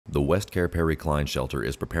The WestCare Perry Cline Shelter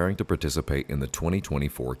is preparing to participate in the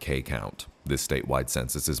 2024 K-Count. This statewide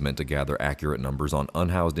census is meant to gather accurate numbers on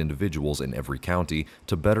unhoused individuals in every county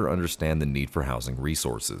to better understand the need for housing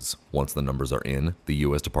resources. Once the numbers are in, the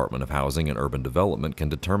U.S. Department of Housing and Urban Development can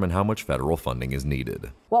determine how much federal funding is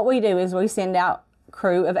needed. What we do is we send out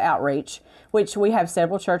crew of outreach, which we have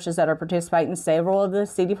several churches that are participating. Several of the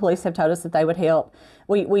city police have told us that they would help.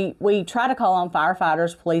 We try to call on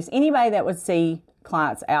firefighters, police, anybody that would see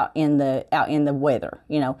clients out in the weather,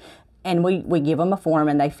 and we give them a form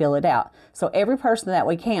and they fill it out. So every person that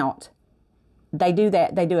we count, they do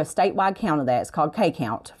a statewide count of that. It's called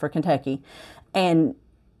K-Count for Kentucky, and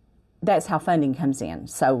that's how funding comes in.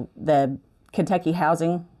 So the Kentucky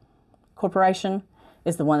Housing Corporation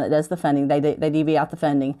is the one that does the funding. They divvy out the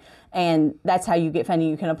funding, and that's how you get funding.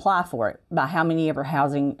 You can apply for it by how many ever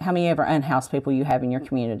unhoused people you have in your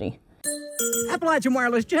community. Appalachian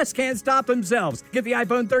Wireless just can't stop themselves. Get the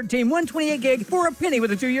iPhone 13 128 gig for a penny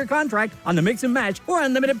with a 2-year contract on the Mix and Match or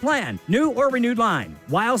Unlimited plan. New or renewed line.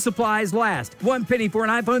 While supplies last. 1 penny for an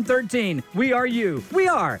iPhone 13. We are you. We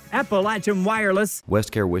are Appalachian Wireless.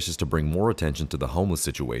 WestCare wishes to bring more attention to the homeless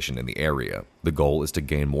situation in the area. The goal is to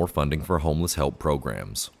gain more funding for homeless help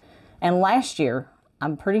programs. And last year,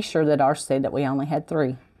 I'm pretty sure that ours said that we only had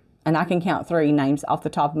 3. And I can count 3 names off the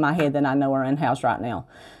top of my head that I know are unhoused right now.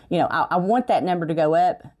 I want that number to go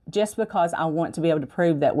up just because I want to be able to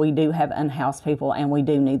prove that we do have unhoused people and we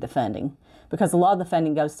do need the funding. Because a lot of the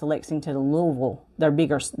funding goes to Lexington and Louisville. They're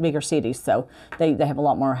bigger cities, so they have a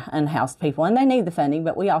lot more unhoused people. And they need the funding,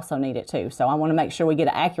 but we also need it too. So I want to make sure we get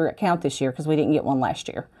an accurate count this year because we didn't get one last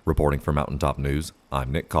year. Reporting for Mountaintop News,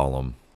 I'm Nick Collum.